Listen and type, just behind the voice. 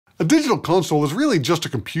A digital console is really just a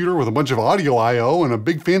computer with a bunch of audio I/O and a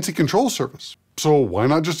big fancy control surface. So why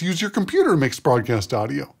not just use your computer to mix broadcast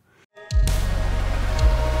audio?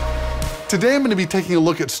 Today I'm going to be taking a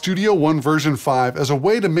look at StudioOne version 5 as a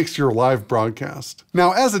way to mix your live broadcast.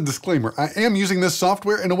 Now, as a disclaimer, I am using this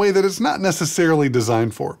software in a way that it's not necessarily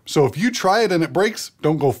designed for. So if you try it and it breaks,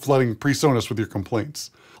 don't go flooding PreSonus with your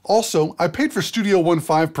complaints. Also, I paid for StudioOne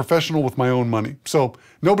 5 Professional with my own money, so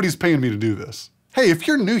nobody's paying me to do this. Hey, if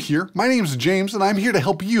you're new here, my name's James and I'm here to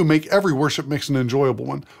help you make every worship mix an enjoyable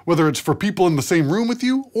one, whether it's for people in the same room with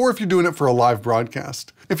you or if you're doing it for a live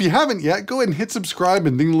broadcast. If you haven't yet, go ahead and hit subscribe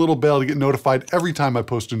and ding the little bell to get notified every time I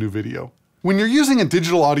post a new video. When you're using a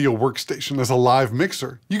digital audio workstation as a live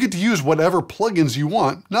mixer, you get to use whatever plugins you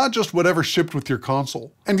want, not just whatever shipped with your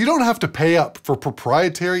console. And you don't have to pay up for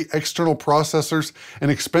proprietary external processors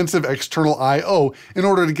and expensive external I/O in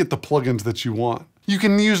order to get the plugins that you want. You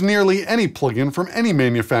can use nearly any plugin from any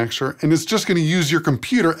manufacturer, and it's just going to use your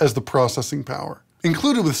computer as the processing power.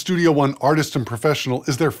 Included with StudioOne Artist and Professional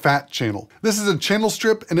is their FAT channel. This is a channel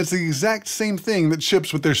strip, and it's the exact same thing that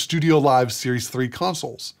ships with their Studio Live Series 3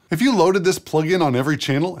 consoles. If you loaded this plugin on every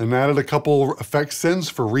channel and added a couple effect sends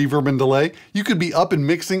for reverb and delay, you could be up and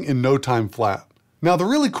mixing in no time flat. Now, the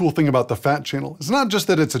really cool thing about the FAT channel is not just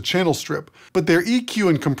that it's a channel strip, but their EQ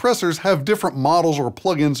and compressors have different models or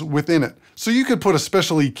plugins within it. So you could put a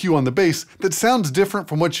special EQ on the bass that sounds different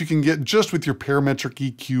from what you can get just with your parametric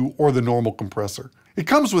EQ or the normal compressor. It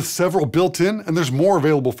comes with several built-in, and there's more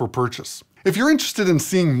available for purchase. If you're interested in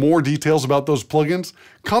seeing more details about those plugins,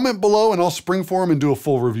 comment below and I'll spring for them and do a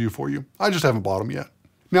full review for you. I just haven't bought them yet.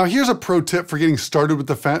 Now here's a pro tip for getting started with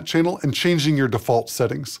the FAT channel and changing your default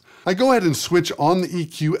settings. I go ahead and switch on the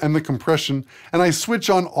EQ and the compression, and I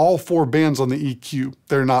switch on all 4 bands on the EQ.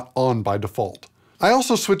 They're not on by default. I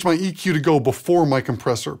also switch my EQ to go before my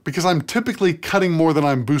compressor because I'm typically cutting more than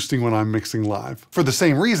I'm boosting when I'm mixing live. For the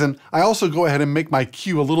same reason, I also go ahead and make my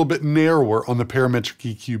Q a little bit narrower on the parametric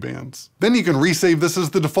EQ bands. Then you can resave this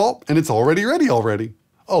as the default and it's already ready already.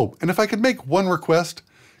 Oh, and if I could make one request,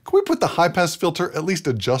 can we put the high pass filter at least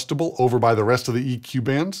adjustable over by the rest of the EQ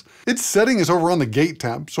bands? Its setting is over on the gate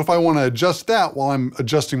tab, so if I want to adjust that while I'm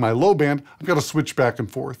adjusting my low band, I've got to switch back and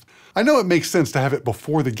forth. I know it makes sense to have it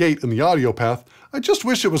before the gate in the audio path, I just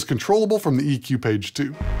wish it was controllable from the EQ page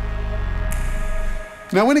too.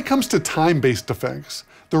 Now when it comes to time-based effects,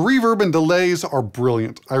 the reverb and delays are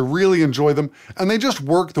brilliant. I really enjoy them, and they just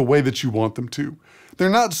work the way that you want them to. They're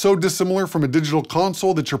not so dissimilar from a digital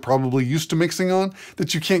console that you're probably used to mixing on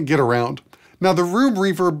that you can't get around. Now the room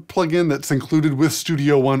reverb plugin that's included with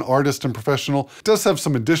StudioOne Artist and Professional does have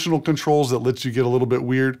some additional controls that lets you get a little bit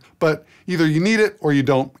weird, but either you need it or you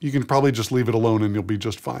don't. You can probably just leave it alone and you'll be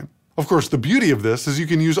just fine. Of course, the beauty of this is you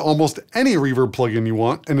can use almost any reverb plugin you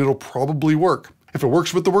want and it'll probably work. If it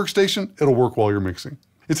works with the workstation, it'll work while you're mixing.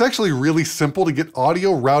 It's actually really simple to get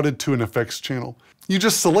audio routed to an effects channel. You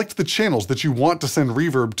just select the channels that you want to send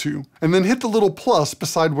reverb to, and then hit the little plus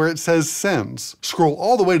beside where it says Sends. Scroll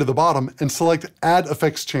all the way to the bottom and select Add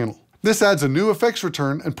Effects Channel. This adds a new effects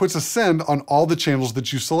return and puts a send on all the channels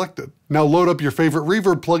that you selected. Now load up your favorite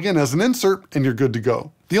reverb plugin as an insert and you're good to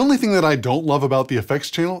go. The only thing that I don't love about the effects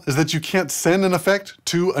channel is that you can't send an effect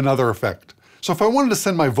to another effect. So if I wanted to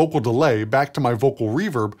send my vocal delay back to my vocal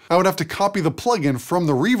reverb, I would have to copy the plugin from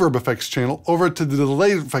the reverb effects channel over to the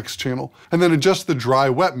delay effects channel, and then adjust the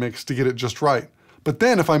dry-wet mix to get it just right. But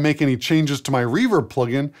then if I make any changes to my reverb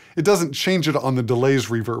plugin, it doesn't change it on the delays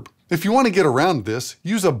reverb. If you want to get around this,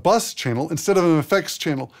 use a bus channel instead of an effects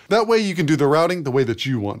channel. That way you can do the routing the way that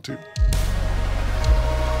you want to.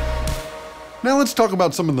 Now let's talk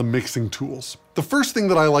about some of the mixing tools. The first thing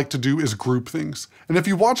that I like to do is group things. And if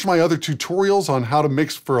you watch my other tutorials on how to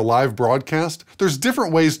mix for a live broadcast, there's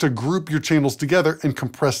different ways to group your channels together and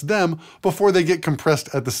compress them before they get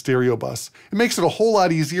compressed at the stereo bus. It makes it a whole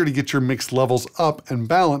lot easier to get your mix levels up and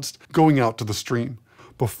balanced going out to the stream.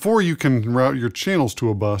 Before you can route your channels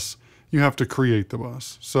to a bus, you have to create the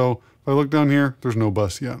bus. So if I look down here, there's no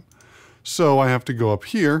bus yet. So I have to go up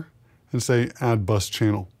here and say Add Bus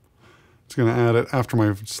Channel. It's going to add it after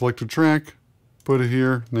my selected track, put it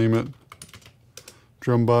here, name it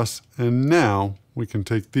drum bus, and now we can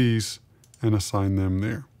take these and assign them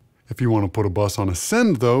there. If you want to put a bus on a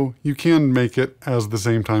send though, you can make it as the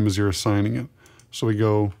same time as you're assigning it. So we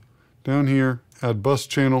go down here, add bus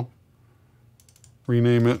channel,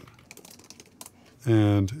 rename it,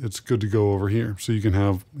 and it's good to go over here. So you can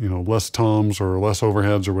have, less toms or less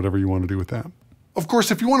overheads or whatever you want to do with that. Of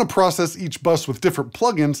course, if you want to process each bus with different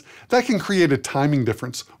plugins, that can create a timing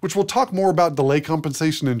difference, which we'll talk more about delay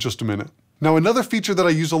compensation in just a minute. Now, another feature that I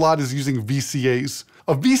use a lot is using VCAs.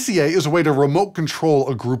 A VCA is a way to remote control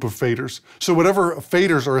a group of faders. So whatever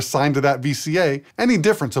faders are assigned to that VCA, any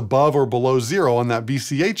difference above or below 0 on that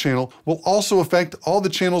VCA channel will also affect all the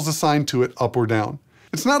channels assigned to it up or down.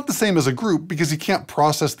 It's not the same as a group because you can't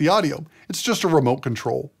process the audio. It's just a remote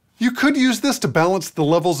control. You could use this to balance the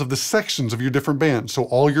levels of the sections of your different bands, so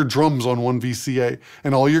all your drums on one VCA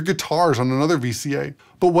and all your guitars on another VCA.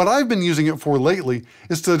 But what I've been using it for lately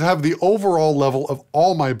is to have the overall level of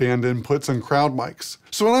all my band inputs and crowd mics.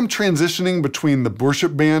 So when I'm transitioning between the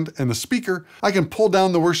worship band and the speaker, I can pull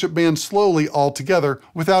down the worship band slowly all together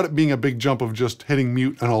without it being a big jump of just hitting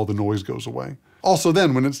mute and all the noise goes away. Also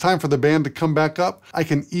then, when it's time for the band to come back up, I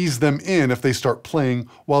can ease them in if they start playing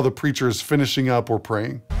while the preacher is finishing up or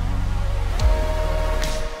praying.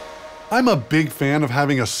 I'm a big fan of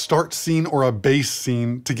having a start scene or a bass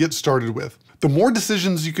scene to get started with. The more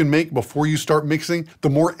decisions you can make before you start mixing, the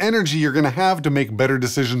more energy you're going to have to make better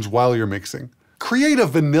decisions while you're mixing. Create a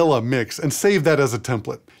vanilla mix and save that as a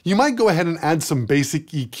template. You might go ahead and add some basic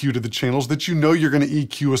EQ to the channels that you know you're going to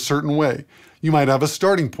EQ a certain way. You might have a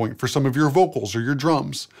starting point for some of your vocals or your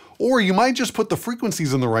drums. Or you might just put the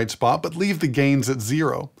frequencies in the right spot but leave the gains at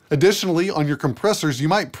 0. Additionally, on your compressors, you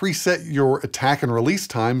might preset your attack and release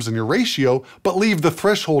times and your ratio, but leave the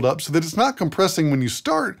threshold up so that it's not compressing when you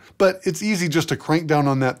start, but it's easy just to crank down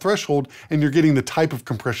on that threshold and you're getting the type of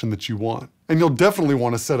compression that you want. And you'll definitely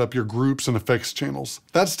want to set up your groups and effects channels.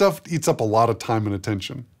 That stuff eats up a lot of time and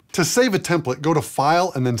attention. To save a template, go to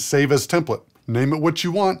File and then Save as Template. Name it what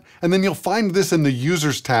you want, and then you'll find this in the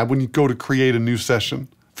Users tab when you go to create a new session.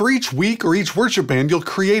 For each week or each worship band, you'll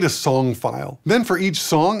create a song file. Then for each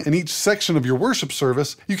song and each section of your worship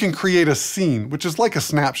service, you can create a scene, which is like a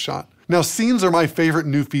snapshot. Now, scenes are my favorite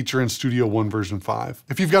new feature in StudioOne version 5.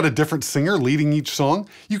 If you've got a different singer leading each song,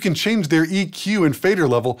 you can change their EQ and fader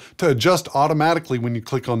level to adjust automatically when you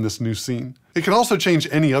click on this new scene. It can also change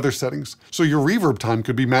any other settings, so your reverb time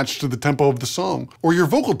could be matched to the tempo of the song, or your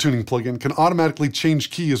vocal tuning plugin can automatically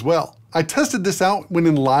change key as well. I tested this out when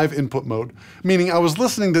in live input mode, meaning I was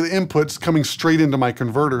listening to the inputs coming straight into my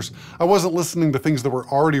converters. I wasn't listening to things that were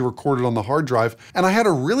already recorded on the hard drive, and I had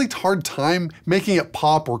a really hard time making it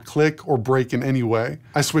pop or click or break in any way.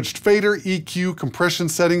 I switched fader, EQ, compression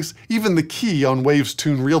settings, even the key on Waves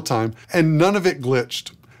Tune Real Time, and none of it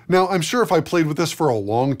glitched. Now, I'm sure if I played with this for a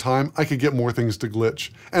long time, I could get more things to glitch.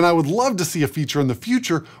 And I would love to see a feature in the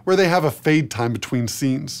future where they have a fade time between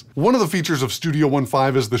scenes. One of the features of StudioOne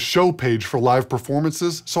 5 is the show page for live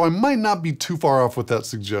performances, so I might not be too far off with that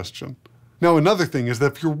suggestion. Now, another thing is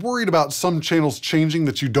that if you're worried about some channels changing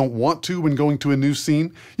that you don't want to when going to a new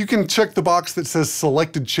scene, you can check the box that says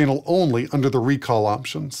Selected Channel Only under the recall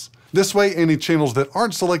options. This way, any channels that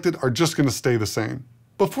aren't selected are just going to stay the same.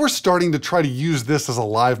 Before starting to try to use this as a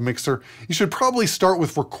live mixer, you should probably start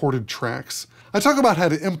with recorded tracks. I talk about how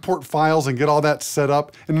to import files and get all that set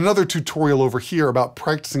up in another tutorial over here about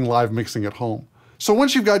practicing live mixing at home. So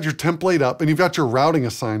once you've got your template up and you've got your routing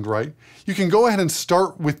assigned right, you can go ahead and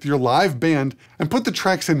start with your live band and put the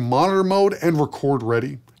tracks in monitor mode and record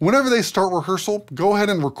ready. Whenever they start rehearsal, go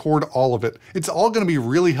ahead and record all of it. It's all going to be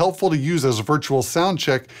really helpful to use as a virtual sound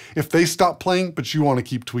check if they stop playing but you want to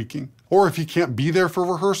keep tweaking. Or if you can't be there for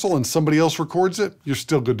rehearsal and somebody else records it, you're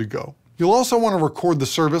still good to go. You'll also want to record the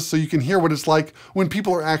service so you can hear what it's like when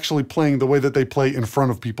people are actually playing the way that they play in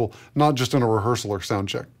front of people, not just in a rehearsal or sound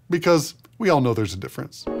check, because we all know there's a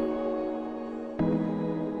difference.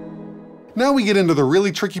 Now we get into the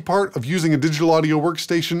really tricky part of using a digital audio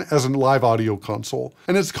workstation as a live audio console,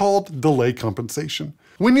 and it's called delay compensation.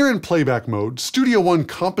 When you're in playback mode, StudioOne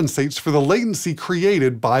compensates for the latency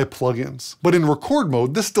created by plugins. But in record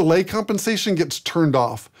mode, this delay compensation gets turned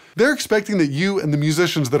off. They're expecting that you and the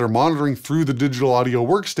musicians that are monitoring through the digital audio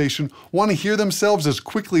workstation want to hear themselves as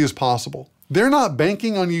quickly as possible. They're not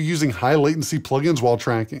banking on you using high latency plugins while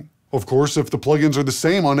tracking. Of course, if the plugins are the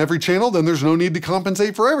same on every channel, then there's no need to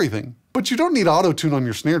compensate for everything. But you don't need auto-tune on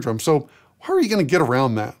your snare drum, so how are you going to get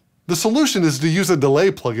around that? The solution is to use a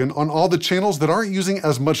delay plugin on all the channels that aren't using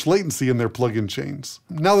as much latency in their plugin chains.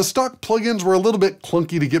 Now, the stock plugins were a little bit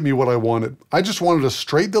clunky to get me what I wanted. I just wanted a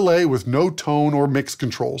straight delay with no tone or mix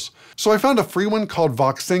controls. So I found a free one called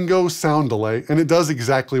Voxengo Sound Delay, and it does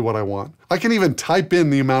exactly what I want. I can even type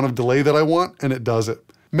in the amount of delay that I want, and it does it.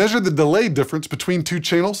 Measure the delay difference between two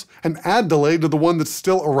channels and add delay to the one that's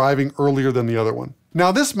still arriving earlier than the other one.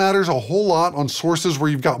 Now, this matters a whole lot on sources where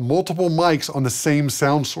you've got multiple mics on the same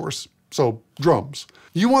sound source, so drums.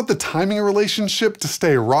 You want the timing relationship to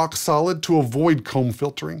stay rock solid to avoid comb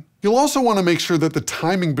filtering. You'll also want to make sure that the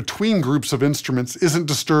timing between groups of instruments isn't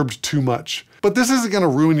disturbed too much, but this isn't going to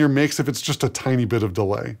ruin your mix if it's just a tiny bit of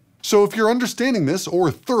delay. So if you're understanding this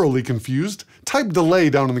or thoroughly confused, type delay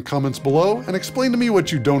down in the comments below and explain to me what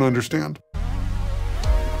you don't understand.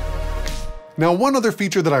 Now, one other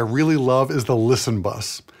feature that I really love is the Listen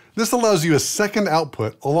Bus. This allows you a second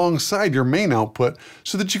output alongside your main output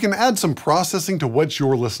so that you can add some processing to what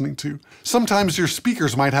you're listening to. Sometimes your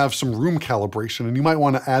speakers might have some room calibration and you might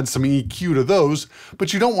want to add some EQ to those,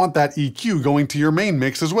 but you don't want that EQ going to your main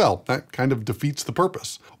mix as well. That kind of defeats the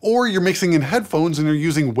purpose. Or you're mixing in headphones and you're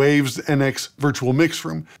using Waves NX Virtual Mix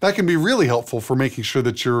Room. That can be really helpful for making sure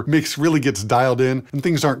that your mix really gets dialed in and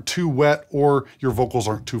things aren't too wet or your vocals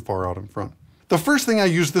aren't too far out in front. The first thing I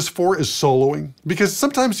use this for is soloing, because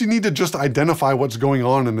sometimes you need to just identify what's going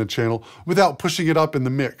on in the channel without pushing it up in the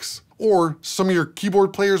mix. Or some of your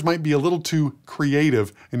keyboard players might be a little too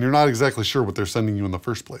creative and you're not exactly sure what they're sending you in the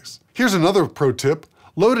first place. Here's another pro tip.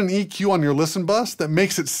 Load an EQ on your Listen Bus that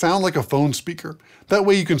makes it sound like a phone speaker. That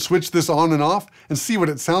way you can switch this on and off and see what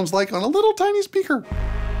it sounds like on a little tiny speaker.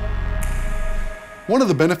 One of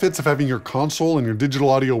the benefits of having your console and your digital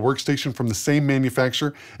audio workstation from the same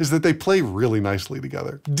manufacturer is that they play really nicely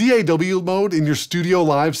together. DAW mode in your Studio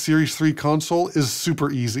Live Series 3 console is super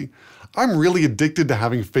easy. I'm really addicted to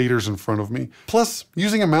having faders in front of me. Plus,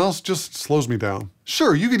 using a mouse just slows me down.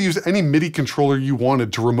 Sure, you could use any MIDI controller you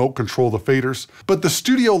wanted to remote control the faders, but the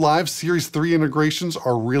Studio Live Series 3 integrations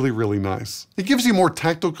are really nice. It gives you more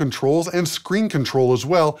tactile controls and screen control as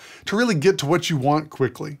well to really get to what you want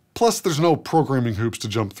quickly. Plus, there's no programming hoops to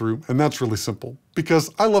jump through, and that's really simple.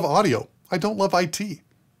 Because I love audio, I don't love IT.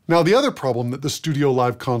 Now, the other problem that the Studio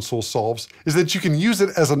Live console solves is that you can use it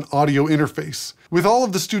as an audio interface. With all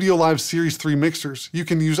of the Studio Live Series 3 mixers, you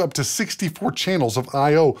can use up to 64 channels of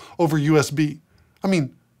I/O over USB. I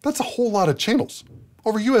mean, that's a whole lot of channels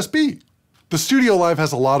over USB. The Studio Live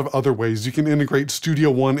has a lot of other ways you can integrate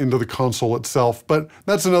StudioOne into the console itself, but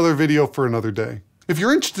that's another video for another day. If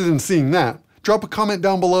you're interested in seeing that, drop a comment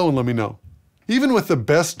down below and let me know. Even with the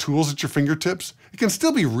best tools at your fingertips, it can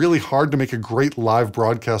still be really hard to make a great live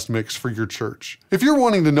broadcast mix for your church. If you're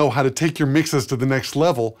wanting to know how to take your mixes to the next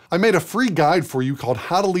level, I made a free guide for you called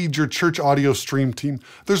How to Lead Your Church Audio Stream Team.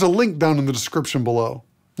 There's a link down in the description below.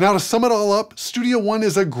 Now, to sum it all up, StudioOne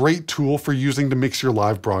is a great tool for using to mix your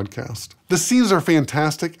live broadcast. The scenes are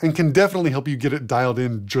fantastic and can definitely help you get it dialed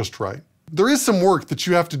in just right. There is some work that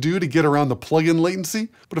you have to do to get around the plugin latency,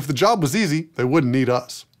 but if the job was easy, they wouldn't need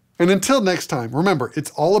us. And until next time, remember,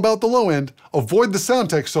 it's all about the low end, avoid the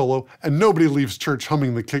sound tech solo, and nobody leaves church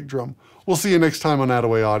humming the kick drum. We'll see you next time on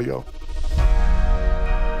Attaway Audio.